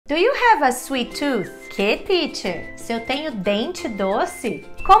Do you have a sweet tooth? Que, teacher? Se eu tenho dente doce?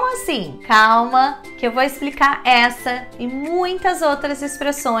 Como assim? Calma, que eu vou explicar essa e muitas outras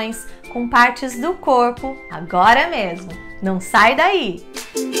expressões com partes do corpo agora mesmo. Não sai daí!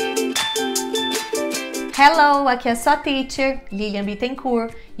 Hello, aqui é sua teacher, Lilian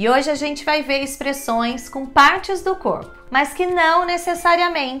Bittencourt, e hoje a gente vai ver expressões com partes do corpo, mas que não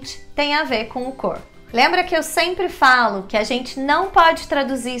necessariamente tem a ver com o corpo. Lembra que eu sempre falo que a gente não pode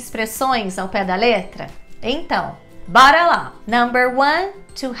traduzir expressões ao pé da letra? Então, bora lá! Number 1,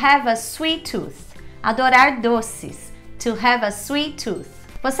 to have a sweet tooth. Adorar doces. To have a sweet tooth.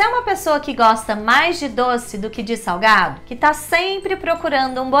 Você é uma pessoa que gosta mais de doce do que de salgado? Que tá sempre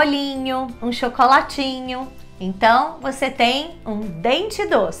procurando um bolinho, um chocolatinho? Então, você tem um dente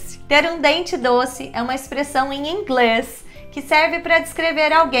doce. Ter um dente doce é uma expressão em inglês que serve para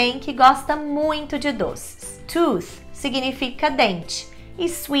descrever alguém que gosta muito de doces. Tooth significa dente e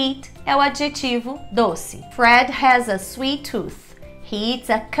sweet é o adjetivo doce. Fred has a sweet tooth. He eats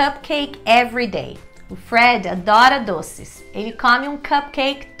a cupcake every day. O Fred adora doces. Ele come um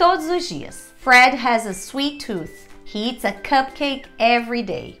cupcake todos os dias. Fred has a sweet tooth. He eats a cupcake every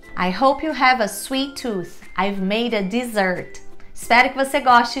day. I hope you have a sweet tooth. I've made a dessert. Espero que você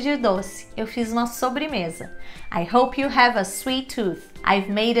goste de doce. Eu fiz uma sobremesa. I hope you have a sweet tooth. I've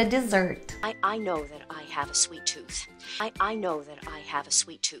made a dessert. I know that I have a sweet tooth. I know that I have a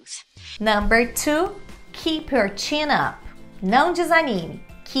sweet tooth. Number 2, keep your chin up. Não desanime.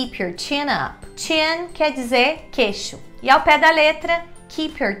 Keep your chin up. Chin quer dizer queixo. E ao pé da letra,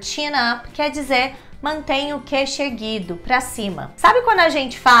 keep your chin up quer dizer mantenha o queixo erguido para cima. Sabe quando a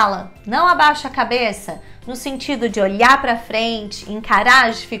gente fala não abaixa a cabeça no sentido de olhar para frente, encarar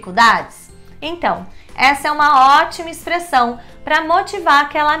as dificuldades? Então, essa é uma ótima expressão para motivar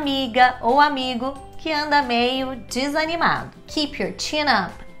aquela amiga ou amigo que anda meio desanimado. Keep your chin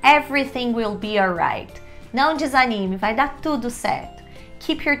up. Everything will be alright. Não desanime, vai dar tudo certo.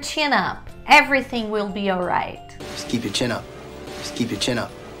 Keep your chin up. Everything will be alright. Just keep your chin up. Just keep your chin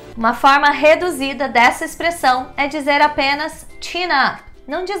up. Uma forma reduzida dessa expressão é dizer apenas chin up.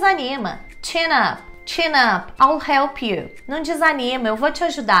 Não desanima. Chin up. Chin up. I'll help you. Não desanima, eu vou te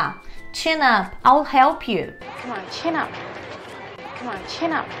ajudar. Chin up. I'll help you. Come on, chin up. Come on,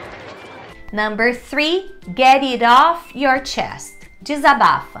 chin up. Number 3, get it off your chest.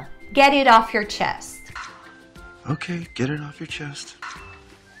 Desabafa. Get it off your chest. Okay, get it off your chest.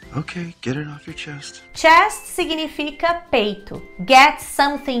 Okay, get it off your chest. Chest significa peito. Get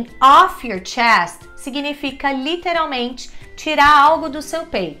something off your chest significa literalmente tirar algo do seu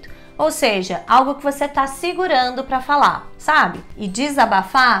peito. Ou seja, algo que você está segurando para falar, sabe? E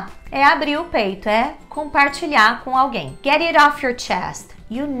desabafar é abrir o peito, é compartilhar com alguém. Get it off your chest.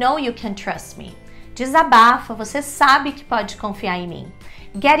 You know you can trust me. Desabafa, você sabe que pode confiar em mim.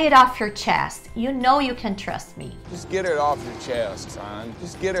 Get it off your chest. You know you can trust me. Just get it off your chest, son.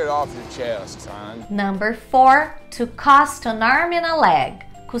 Just get it off your chest, son. Number 4, to cost an arm and a leg.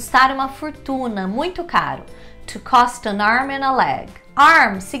 Custar uma fortuna, muito caro. To cost an arm and a leg.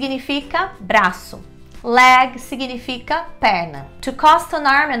 Arm significa braço. Leg significa perna. To cost an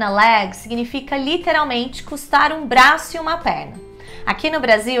arm and a leg significa literalmente custar um braço e uma perna. Aqui no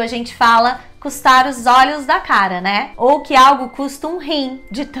Brasil a gente fala custar os olhos da cara, né? Ou que algo custa um rim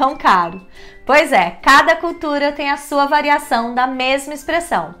de tão caro. Pois é, cada cultura tem a sua variação da mesma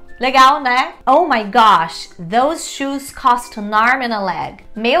expressão. Legal, né? Oh my gosh, those shoes cost an arm and a leg.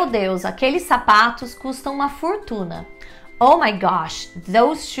 Meu Deus, aqueles sapatos custam uma fortuna. Oh my gosh,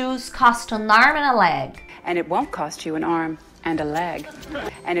 those shoes cost an arm and a leg. And it won't cost you an arm and a leg.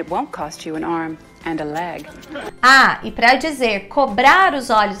 And it won't cost you an arm and a leg. Ah, e para dizer cobrar os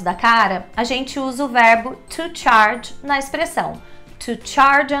olhos da cara, a gente usa o verbo to charge na expressão. To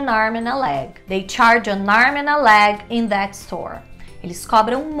charge an arm and a leg. They charge an arm and a leg in that store. Eles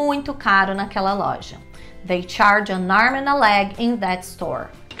cobram muito caro naquela loja. They charge an arm and a leg in that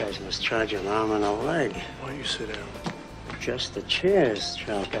store. You guys must charge an arm and a leg. Why don't you sit down? Just the chairs.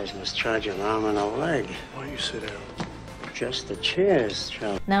 You guys must charge an arm and a leg. Why don't you sit down? Just the chairs.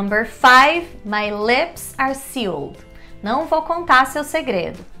 Number 5, my lips are sealed. Não vou contar seu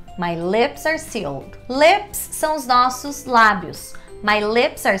segredo. My lips are sealed. Lips são os nossos lábios. My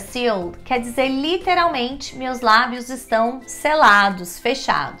lips are sealed quer dizer literalmente meus lábios estão selados,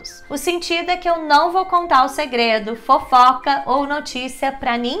 fechados. O sentido é que eu não vou contar o segredo, fofoca ou notícia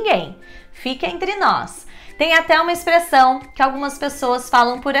para ninguém. Fica entre nós. Tem até uma expressão que algumas pessoas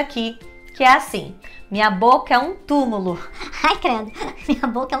falam por aqui, que é assim: minha boca é um túmulo. Ai, credo, minha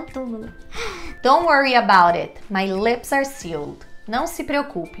boca é um túmulo. Don't worry about it. My lips are sealed. Não se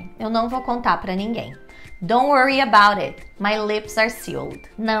preocupe, eu não vou contar para ninguém. Don't worry about it. My lips are sealed.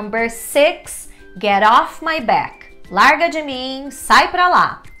 Number 6, get off my back. Larga de mim, sai pra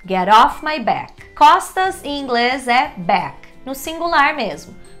lá. Get off my back. Costas em inglês é back, no singular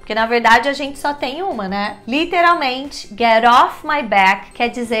mesmo, porque na verdade a gente só tem uma, né? Literalmente, get off my back quer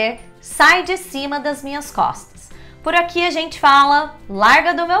dizer sai de cima das minhas costas. Por aqui a gente fala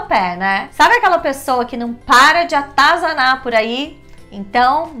larga do meu pé, né? Sabe aquela pessoa que não para de atazanar por aí?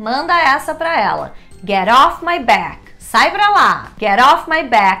 Então, manda essa pra ela. Get off my back. Sai pra lá. Get off my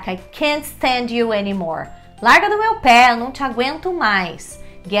back. I can't stand you anymore. Larga do meu pé, eu não te aguento mais.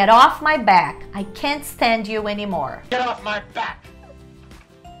 Get off my back. I can't stand you anymore. Get off my back.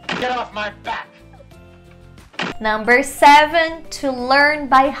 Get off my back. Number 7, to learn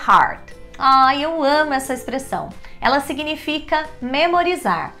by heart. Eu amo essa expressão. Ela significa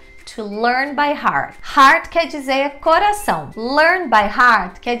memorizar. To learn by heart. Heart quer dizer coração. Learn by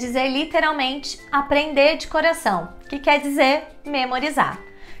heart quer dizer literalmente aprender de coração, que quer dizer memorizar.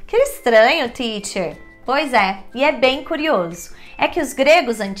 Que estranho, teacher. Pois é, e é bem curioso. É que os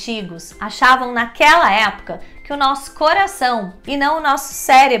gregos antigos achavam naquela época que o nosso coração e não o nosso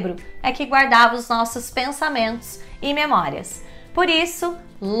cérebro é que guardava os nossos pensamentos e memórias. Por isso,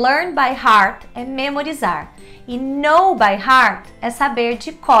 learn by heart é memorizar e know by heart é saber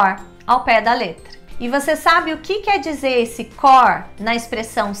de cor ao pé da letra. E você sabe o que quer dizer esse core na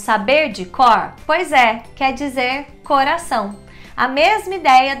expressão saber de cor? Pois é, quer dizer coração. A mesma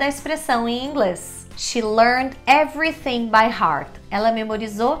ideia da expressão em inglês. She learned everything by heart. Ela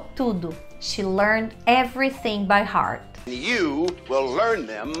memorizou tudo. She learned everything by heart. You will learn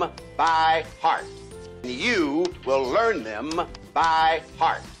them by heart. You will learn them by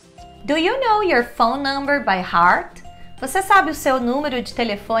heart. Do you know your phone number by heart? Você sabe o seu número de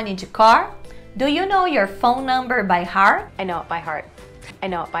telefone de cor? Do you know your phone number by heart? I know it by heart. I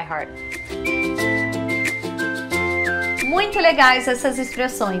know it by heart. Muito legais essas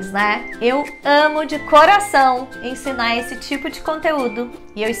expressões, né? Eu amo de coração ensinar esse tipo de conteúdo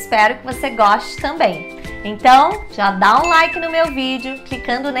e eu espero que você goste também. Então, já dá um like no meu vídeo,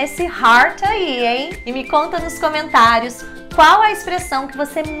 clicando nesse heart aí, hein? E me conta nos comentários qual a expressão que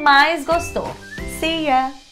você mais gostou. See ya!